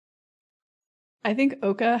 I think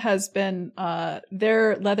Oka has been,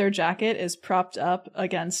 their leather jacket is propped up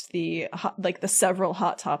against the several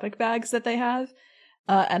Hot Topic bags that they have.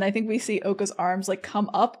 And I think we see Oka's arms come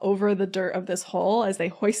up over the dirt of this hole as they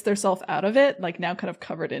hoist themselves out of it, now kind of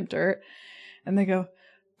covered in dirt. And they go,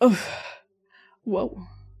 oh, whoa.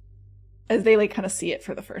 As they kind of see it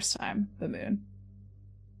for the first time, the moon.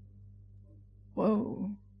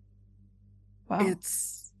 Whoa. Wow.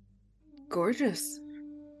 It's gorgeous.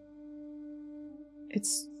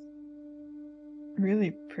 It's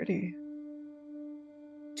really pretty.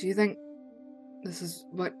 Do you think this is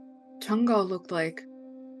what Tungal looked like?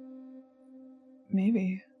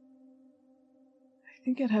 Maybe. I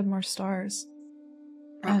think it had more stars.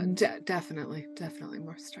 Definitely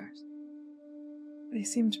more stars. They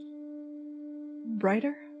seemed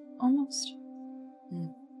brighter, almost.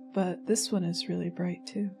 But this one is really bright,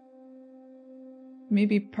 too.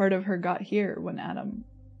 Maybe part of her got here when Adam...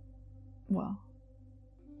 Well...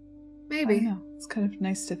 Maybe. I don't know. It's kind of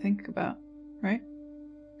nice to think about, right?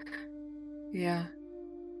 Yeah.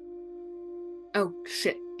 Oh,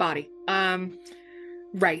 shit. Body.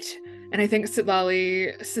 Right. And I think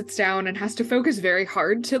Citlalli sits down and has to focus very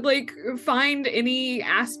hard to, find any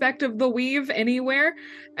aspect of the weave anywhere.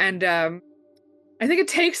 And, I think it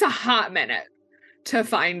takes a hot minute to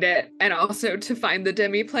find it, and also to find the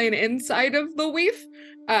demi-plane inside of the weave,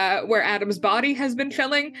 where Adam's body has been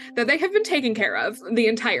chilling, that they have been taking care of the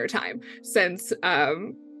entire time since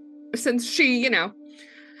she,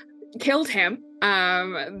 killed him.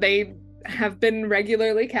 They have been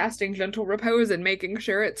regularly casting Gentle Repose and making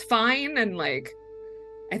sure it's fine, and I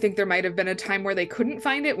think there might have been a time where they couldn't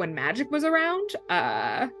find it when magic was around,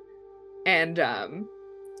 and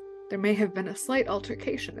there may have been a slight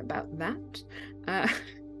altercation about that.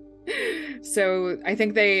 So I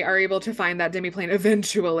think they are able to find that demi-plane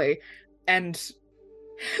eventually. And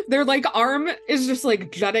Their like arm is just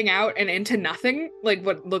like jutting out and into nothing, like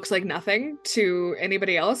what looks like nothing to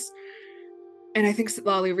anybody else. And I think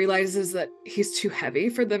Citlalli realizes that he's too heavy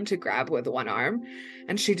for them to grab with one arm.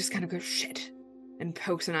 And she just kind of goes, shit, and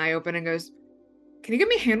pokes an eye open and goes, can you give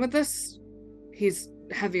me a hand with this? He's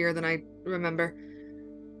heavier than I remember.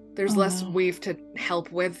 There's less weave to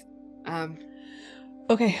help with.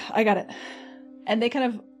 Okay, I got it. And they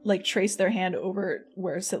kind of like trace their hand over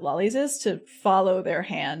where Citlalli's is to follow their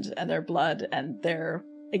hand and their blood and their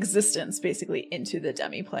existence basically into the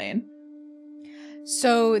demiplane.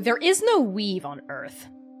 So there is no weave on Earth.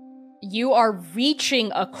 You are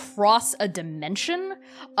reaching across a dimension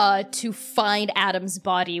to find Adam's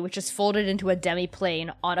body, which is folded into a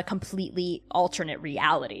demiplane on a completely alternate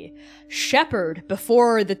reality. Shepard,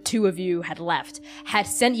 before the two of you had left, had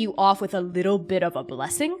sent you off with a little bit of a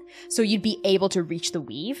blessing, so you'd be able to reach the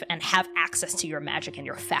weave and have access to your magic and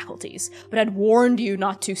your faculties, but had warned you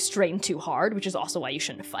not to strain too hard, which is also why you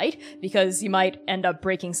shouldn't fight, because you might end up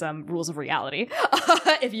breaking some rules of reality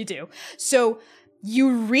if you do. So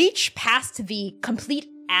you reach past the complete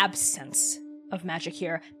absence of magic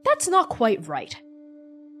here. That's not quite right.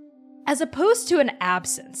 As opposed to an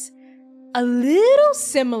absence, a little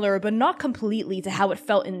similar but not completely to how it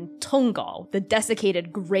felt in Tungal, the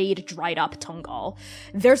desiccated, grayed, dried up Tungal,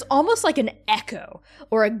 there's almost like an echo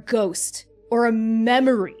or a ghost or a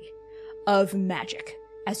memory of magic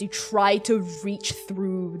as you try to reach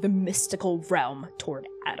through the mystical realm toward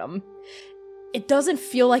Adam. It doesn't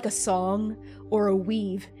feel like a song or a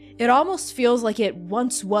weave. It almost feels like it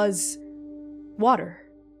once was water.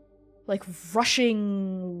 Like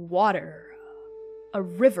rushing water. A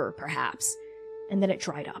river, perhaps. And then it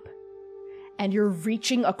dried up. And you're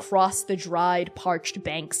reaching across the dried, parched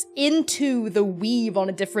banks into the weave on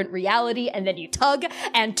a different reality, and then you tug,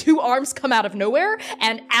 and two arms come out of nowhere,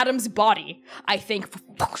 and Adam's body, I think,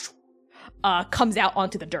 comes out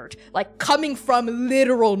onto the dirt. Like, coming from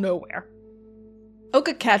literal nowhere.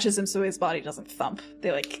 Oka catches him so his body doesn't thump.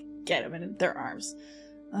 They, like, get him in their arms.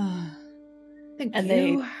 Thank and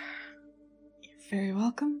you. You're very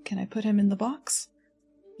welcome. Can I put him in the box?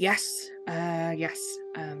 Yes. Yes.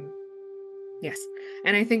 Yes.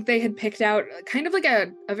 And I think they had picked out kind of like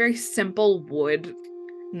a very simple wood,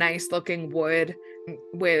 nice looking wood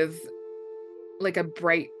with like a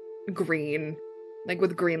bright green, like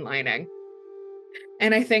with green lining.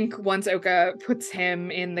 And I think once Oka puts him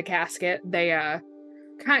in the casket, they aren't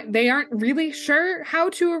really sure how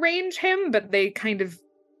to arrange him, but they kind of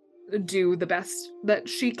do the best that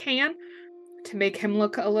she can to make him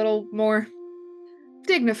look a little more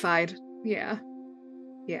dignified. Yeah.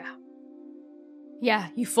 Yeah,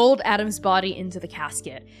 you fold Adam's body into the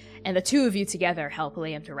casket, and the two of you together help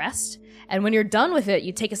lay him to rest. And when you're done with it,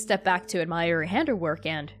 you take a step back to admire your handiwork,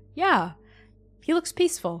 and yeah, he looks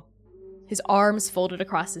peaceful. His arms folded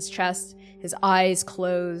across his chest, his eyes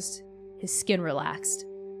closed, his skin relaxed.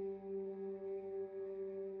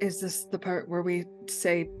 Is this the part where we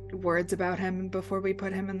say words about him before we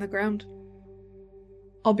put him in the ground?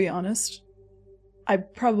 I'll be honest. I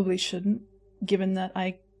probably shouldn't, given that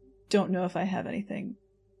I don't know if I have anything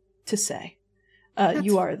to say.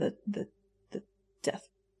 You are the death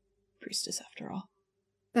priestess, after all.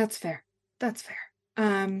 That's fair.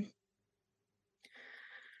 And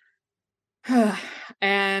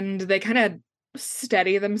they kind of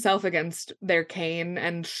steady themselves against their cane,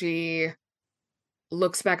 and she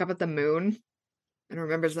looks back up at the moon and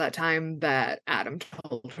remembers that time that Adam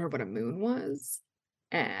told her what a moon was,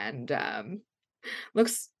 and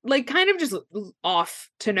looks like kind of just off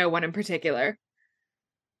to no one in particular.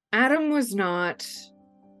 Adam was not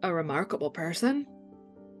a remarkable person.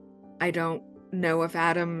 I don't know if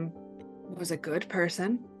Adam was a good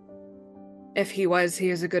person. If he was, he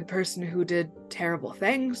is a good person who did terrible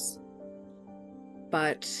things.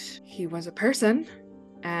 But he was a person,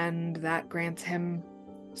 and that grants him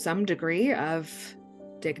some degree of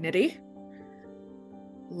dignity.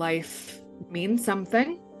 Life means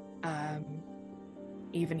something,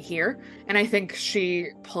 even here. And I think she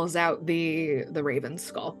pulls out the raven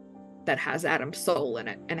skull that has Adam's soul in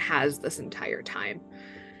it and has this entire time.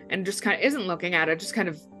 And just kind of isn't looking at it, just kind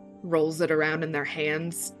of rolls it around in their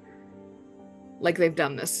hands. Like they've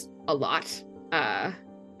done this a lot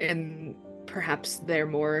in perhaps their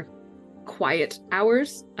more quiet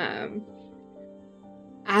hours.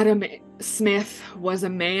 Adam Smith was a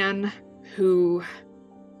man who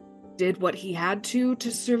did what he had to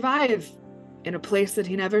survive in a place that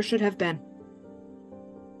he never should have been.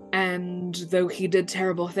 And though he did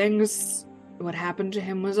terrible things, what happened to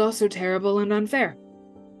him was also terrible and unfair.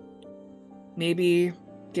 Maybe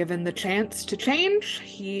given the chance to change,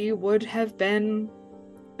 he would have been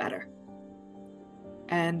better.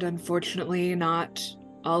 And unfortunately, not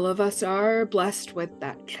all of us are blessed with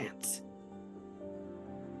that chance.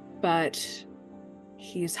 But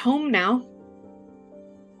he's home now,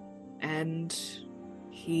 and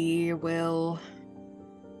he will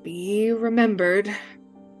be remembered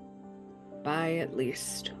by at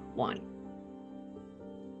least one.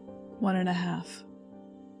 1.5.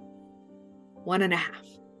 1.5.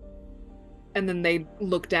 And then they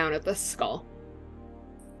look down at the skull.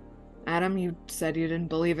 Adam, you said you didn't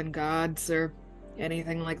believe in gods or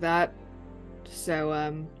anything like that. So,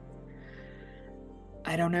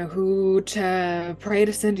 I don't know who to pray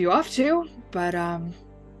to send you off to, but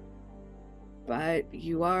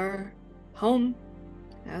you are home,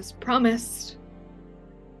 as promised.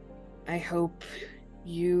 I hope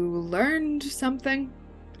you learned something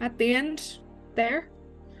at the end there.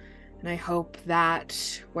 And I hope that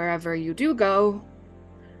wherever you do go,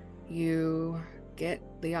 you get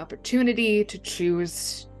the opportunity to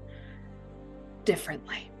choose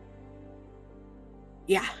differently.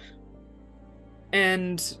 Yeah.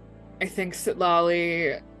 And I think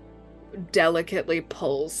Citlalli delicately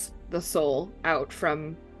pulls the soul out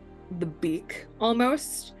from the beak,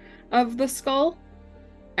 almost, of the skull,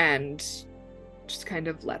 and just kind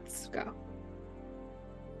of lets go.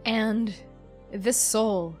 And this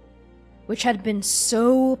soul, which had been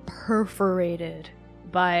so perforated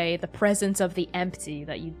by the presence of the empty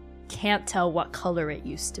that you can't tell what color it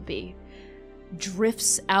used to be,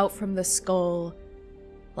 drifts out from the skull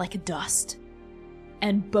like dust.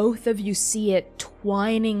 And both of you see it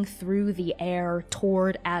twining through the air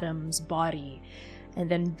toward Adam's body, and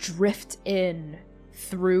then drift in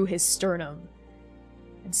through his sternum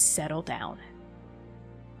and settle down.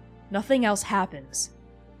 Nothing else happens,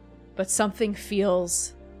 but something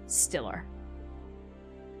feels stiller.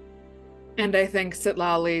 And I think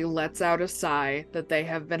Citlalli lets out a sigh that they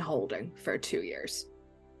have been holding for 2 years.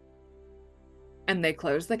 And they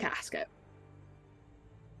close the casket.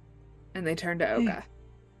 And they turn to Oka.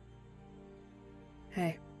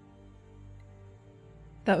 Hey.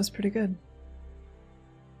 That was pretty good.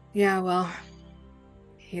 Yeah, well,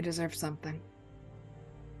 he deserves something.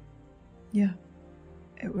 Yeah.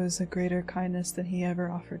 It was a greater kindness than he ever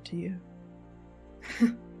offered to you.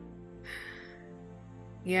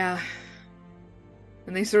 Yeah.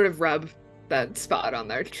 And they sort of rub that spot on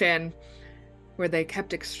their chin where they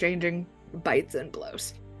kept exchanging bites and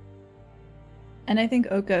blows. And I think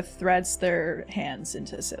Oka threads their hands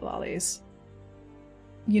into Citlalli's.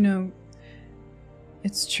 You know,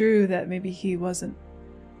 it's true that maybe he wasn't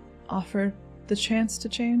offered the chance to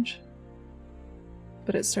change,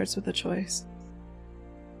 but it starts with a choice.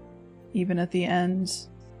 Even at the end,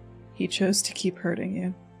 he chose to keep hurting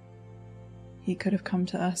you. He could have come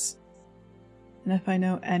to us. And if I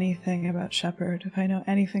know anything about Shepard, if I know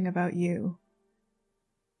anything about you,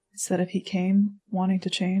 it's that if he came wanting to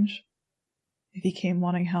change, if he came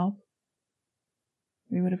wanting help,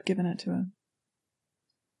 we would have given it to him.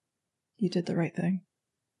 You did the right thing.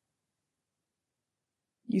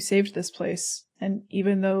 You saved this place, and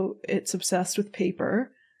even though it's obsessed with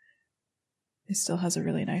paper, it still has a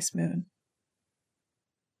really nice moon.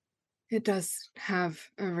 It does have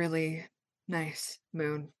a really nice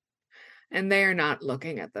moon. And they are not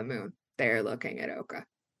looking at the moon. They are looking at Oka.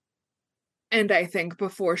 And I think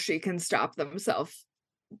before she can stop themselves,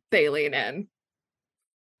 they lean in.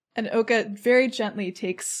 And Oka very gently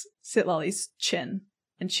takes Citlalli's chin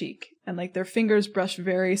and cheek, and like their fingers brush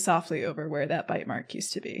very softly over where that bite mark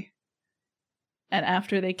used to be. And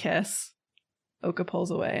after they kiss, Oka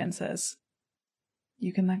pulls away and says,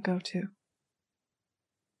 "You can let go too."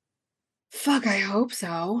 Fuck, I hope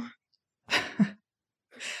so.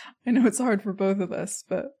 I know it's hard for both of us,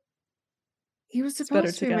 but He was it's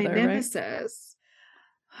better supposed to be my together, right? nemesis.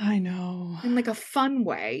 I know. In like a fun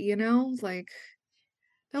way, you know? Like,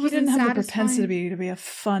 that He wasn't didn't have the satisfying. propensity to be a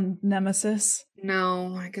fun nemesis.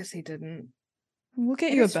 No, I guess he didn't. We'll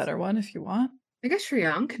get I you a guess- better one if you want. I guess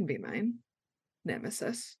Shriyang can be mine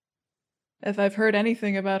nemesis. If I've heard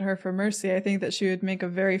anything about her from Mercy, I think that she would make a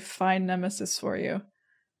very fine nemesis for you.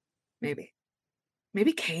 Maybe.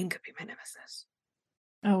 Maybe Kane could be my nemesis.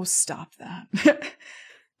 Oh, stop that.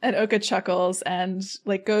 And Oka chuckles and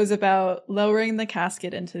like goes about lowering the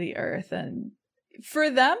casket into the earth, and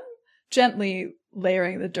for them, gently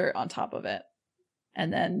layering the dirt on top of it.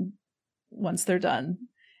 And then once they're done,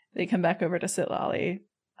 they come back over to Citlalli,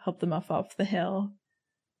 help them up off the hill,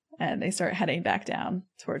 and they start heading back down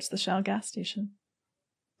towards the Shell gas station.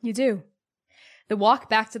 You do. The walk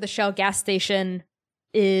back to the Shell gas station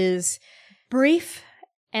is brief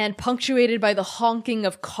and punctuated by the honking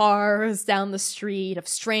of cars down the street, of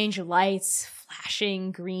strange lights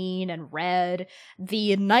flashing green and red.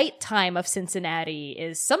 The nighttime of Cincinnati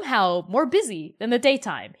is somehow more busy than the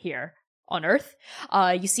daytime here on Earth.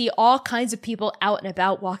 You see all kinds of people out and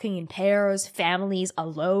about walking in pairs, families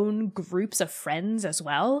alone, groups of friends as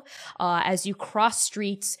well. As you cross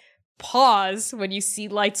streets, pause when you see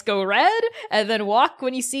lights go red, and then walk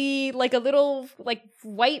when you see like a little like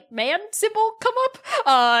white man symbol come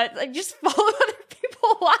up. Just follow other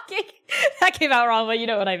people walking. That came out wrong, but you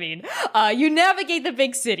know what I mean. You navigate the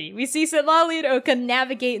big city. We see Citlalli and Oka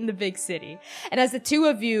navigating the big city. And as the two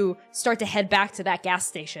of you start to head back to that gas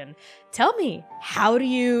station, tell me, how do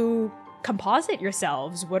you composite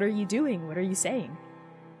yourselves? What are you doing? What are you saying?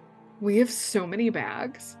 We have so many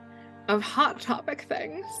bags of Hot Topic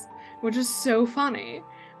things, which is so funny.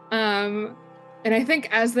 And I think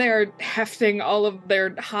as they're hefting all of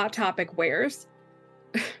their Hot Topic wares,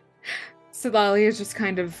 Citlalli is just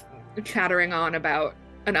kind of chattering on about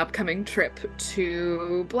an upcoming trip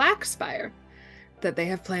to Blackspire that they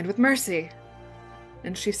have planned with Mercy.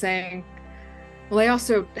 And she's saying, well, I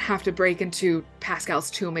also have to break into Pascal's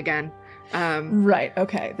tomb again. Right,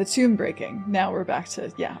 okay. The tomb breaking. Now we're back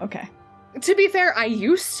to, yeah, okay. To be fair, I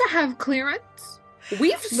used to have clearance.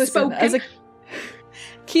 We've spoken. As a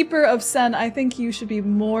keeper of Sen, I think you should be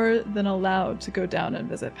more than allowed to go down and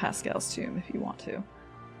visit Pascal's tomb if you want to.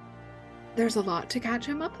 There's a lot to catch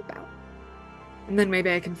him up about. And then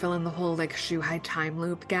maybe I can fill in the whole, like, Shuhai time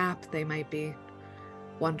loop gap. They might be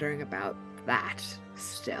wondering about that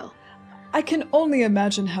still. I can only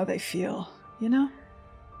imagine how they feel, you know?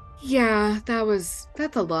 Yeah,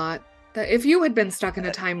 that's a lot. If you had been stuck in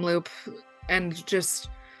a time loop and just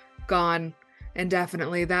gone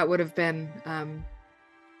indefinitely, that would have been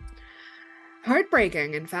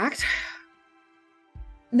heartbreaking, in fact.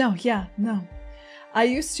 No. I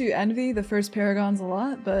used to envy the first Paragons a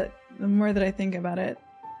lot, but the more that I think about it,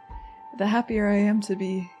 the happier I am to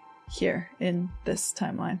be here in this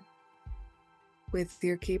timeline. With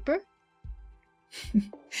your keeper?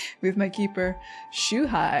 With my keeper.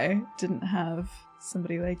 Shuhai didn't have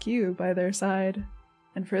somebody like you by their side,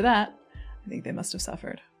 and for that, I think they must have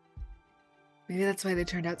suffered. Maybe that's why they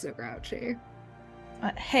turned out so grouchy.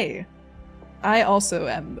 Hey, I also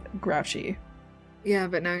am grouchy. Yeah,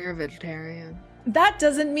 but now you're a vegetarian. That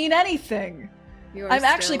doesn't mean anything. I'm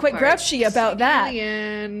actually quite grouchy about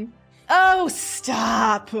Sicilian. that. Oh,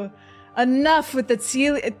 stop. Enough with the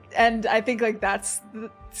teal. And I think like that's the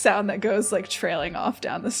sound that goes like trailing off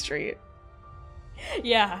down the street.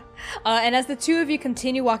 Yeah. And as the two of you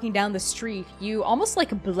continue walking down the street, you almost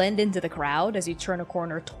like blend into the crowd as you turn a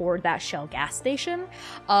corner toward that Shell gas station.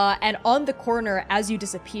 And on the corner, as you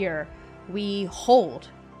disappear, we hold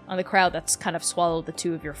on the crowd that's kind of swallowed the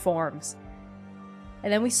two of your forms.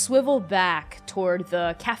 And then we swivel back toward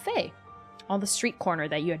the cafe on the street corner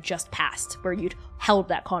that you had just passed, where you'd held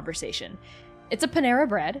that conversation. It's a Panera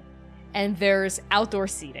Bread, and there's outdoor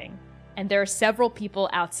seating. And there are several people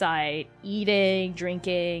outside eating,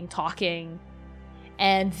 drinking, talking.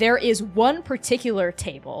 And there is one particular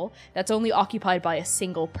table that's only occupied by a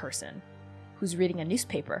single person who's reading a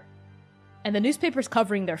newspaper. And the newspaper's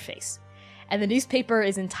covering their face. And the newspaper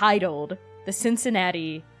is entitled The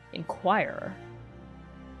Cincinnati Enquirer.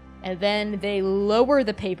 And then they lower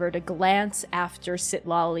the paper to glance after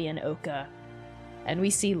Citlalli and Oka. And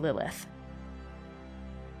we see Lilith.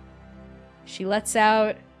 She lets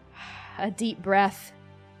out a deep breath,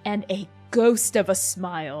 and a ghost of a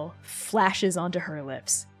smile flashes onto her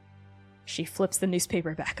lips. She flips the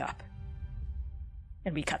newspaper back up.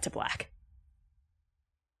 And we cut to black.